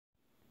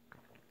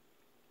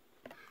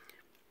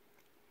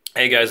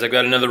Hey guys, I've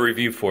got another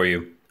review for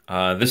you.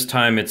 This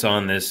time it's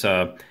on this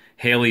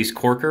Haley's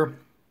Corker,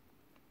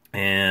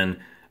 and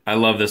I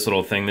love this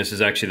little thing. This is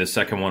actually the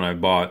second one I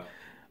bought.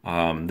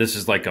 This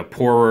is like a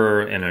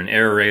pourer and an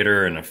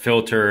aerator and a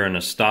filter and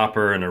a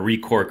stopper and a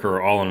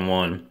recorker all in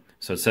one.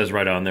 So it says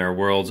right on there,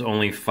 world's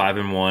only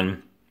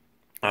 5-in-1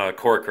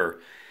 corker.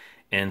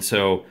 And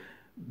so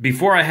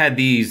before I had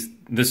these,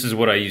 this is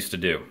what I used to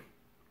do.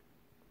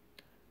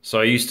 So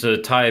I used to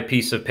tie a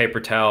piece of paper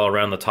towel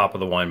around the top of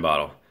the wine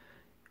bottle.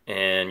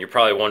 And you're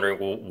probably wondering,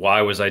 well,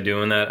 why was I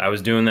doing that? I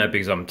was doing that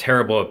because I'm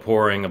terrible at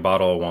pouring a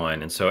bottle of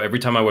wine. And so every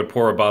time I would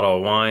pour a bottle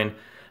of wine,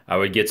 I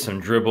would get some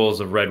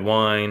dribbles of red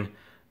wine.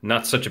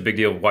 Not such a big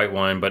deal of white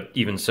wine, but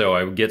even so,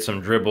 I would get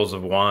some dribbles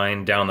of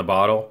wine down the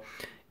bottle.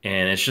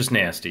 And it's just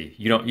nasty.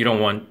 You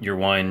don't want your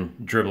wine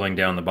dribbling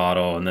down the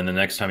bottle, and then the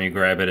next time you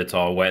grab it, it's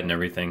all wet and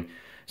everything.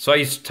 So I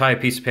used to tie a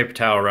piece of paper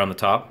towel around the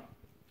top,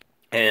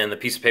 and the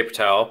piece of paper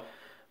towel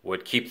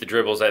would keep the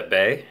dribbles at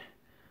bay.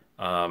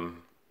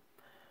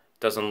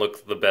 Doesn't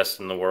look the best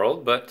in the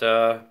world, but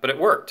it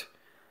worked.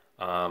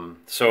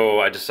 So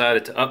I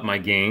decided to up my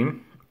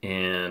game,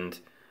 and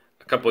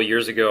a couple of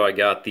years ago I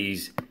got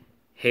these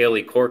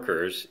Haley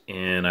corkers,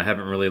 and I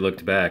haven't really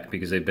looked back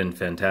because they've been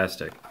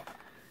fantastic.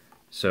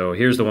 So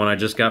here's the one I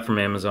just got from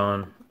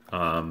Amazon,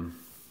 and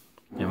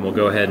we'll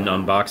go ahead and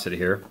unbox it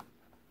here.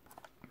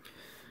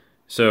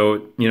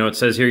 So, you know, it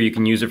says here you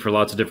can use it for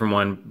lots of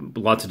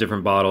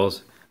different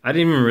bottles. I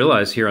didn't even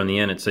realize here on the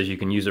end it says you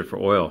can use it for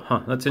oil.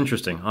 Huh, that's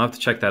interesting. I'll have to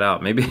check that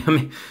out.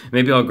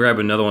 Maybe I'll grab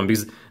another one,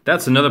 because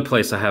that's another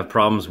place I have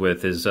problems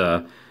with is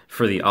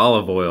for the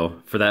olive oil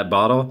for that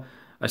bottle.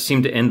 I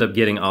seem to end up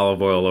getting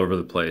olive oil all over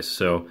the place.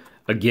 So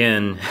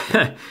again,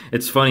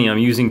 it's funny, I'm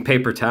using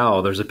paper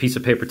towel. There's a piece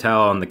of paper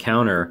towel on the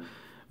counter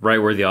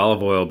right where the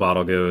olive oil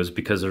bottle goes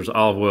because there's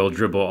olive oil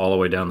dribble all the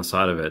way down the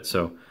side of it.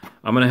 So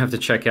I'm gonna have to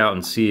check out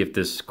and see if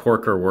this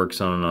corker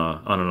works on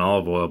an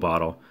olive oil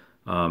bottle.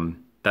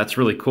 That's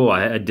really cool.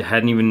 I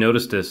hadn't even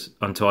noticed this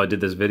until I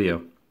did this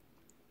video.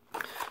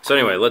 So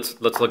anyway, let's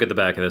look at the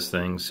back of this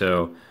thing.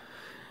 So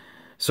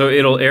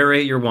it'll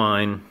aerate your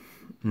wine.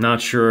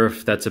 Not sure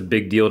if that's a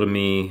big deal to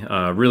me.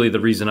 Really, the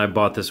reason I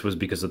bought this was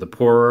because of the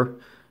pourer.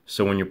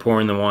 So when you're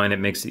pouring the wine,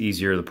 it makes it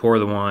easier to pour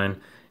the wine.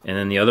 And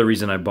then the other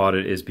reason I bought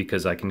it is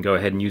because I can go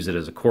ahead and use it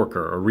as a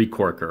corker, or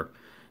recorker.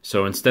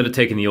 So instead of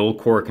taking the old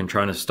cork and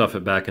trying to stuff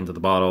it back into the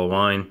bottle of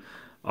wine,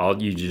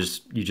 you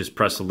just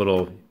push the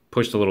little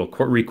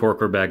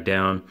recorker back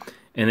down,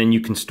 and then you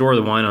can store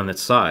the wine on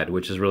its side,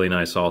 which is really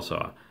nice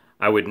also.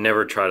 I would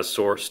never try to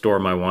store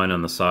my wine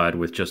on the side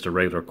with just a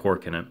regular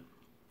cork in it.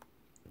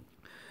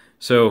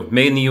 So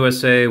made in the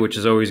USA, which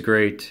is always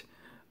great.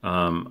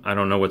 I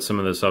don't know what some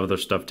of this other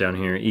stuff down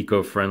here,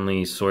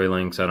 eco-friendly, soy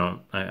links,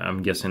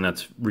 I'm guessing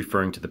that's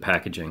referring to the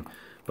packaging.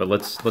 But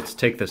let's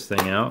take this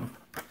thing out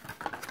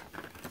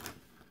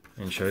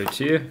and show it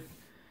to you.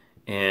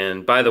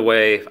 And by the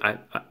way,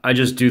 I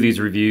just do these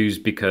reviews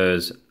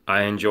because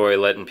I enjoy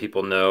letting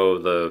people know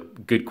the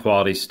good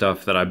quality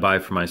stuff that I buy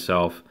for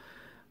myself.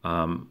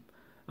 I'm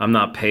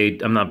not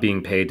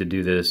being paid to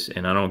do this,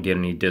 and I don't get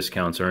any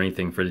discounts or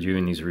anything for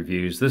doing these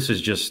reviews. This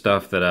is just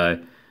stuff that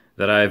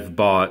I've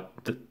bought.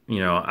 You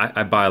know,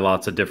 I buy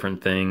lots of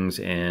different things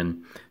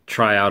and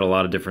try out a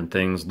lot of different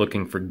things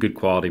looking for good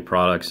quality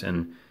products,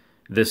 and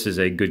this is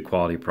a good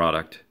quality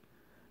product.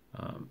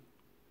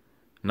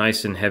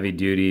 Nice and heavy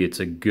duty. It's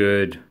a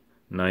good,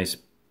 nice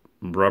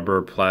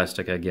rubber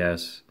plastic, I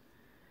guess.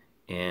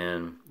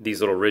 And these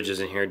little ridges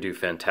in here do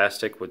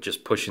fantastic with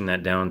just pushing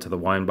that down to the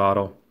wine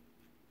bottle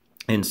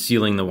and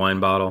sealing the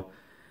wine bottle.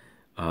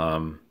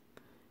 And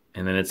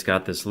then it's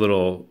got this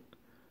little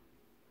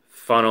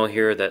funnel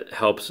here that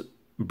helps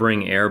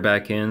bring air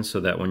back in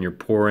so that when you're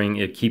pouring,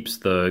 it keeps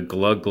the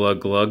glug,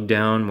 glug, glug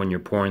down when you're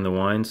pouring the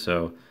wine.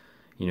 So,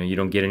 you know, you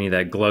don't get any of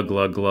that glug,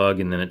 glug, glug,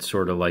 and then it's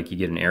sort of like you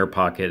get an air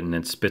pocket and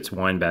it spits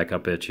wine back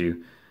up at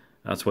you.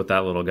 That's what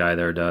that little guy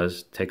there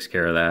does. Takes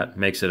care of that.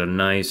 Makes it a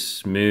nice,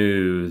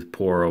 smooth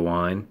pour of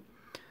wine.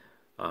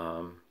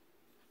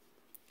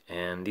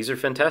 And these are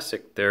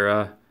fantastic.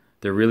 They're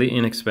really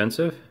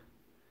inexpensive.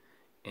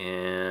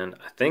 And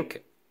I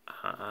think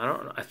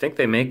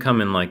they may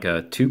come in like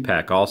a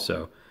 2-pack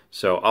also.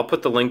 So I'll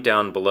put the link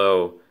down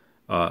below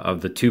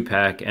of the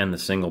 2-pack and the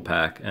single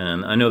pack.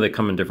 And I know they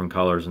come in different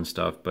colors and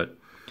stuff, but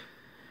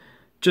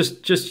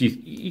just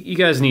you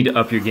guys need to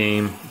up your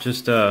game.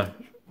 Just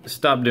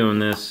stop doing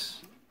this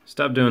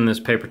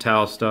paper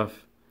towel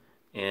stuff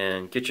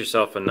and get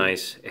yourself a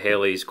nice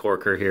Haley's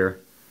corker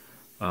here.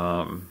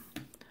 I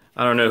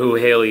don't know who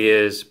Haley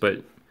is,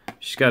 but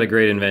she's got a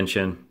great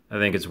invention. I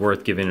think it's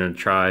worth giving it a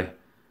try.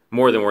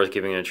 More than worth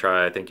giving it a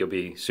try. I think you'll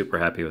be super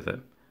happy with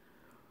it.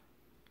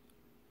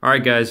 All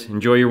right, guys,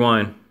 enjoy your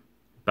wine.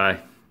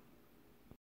 Bye.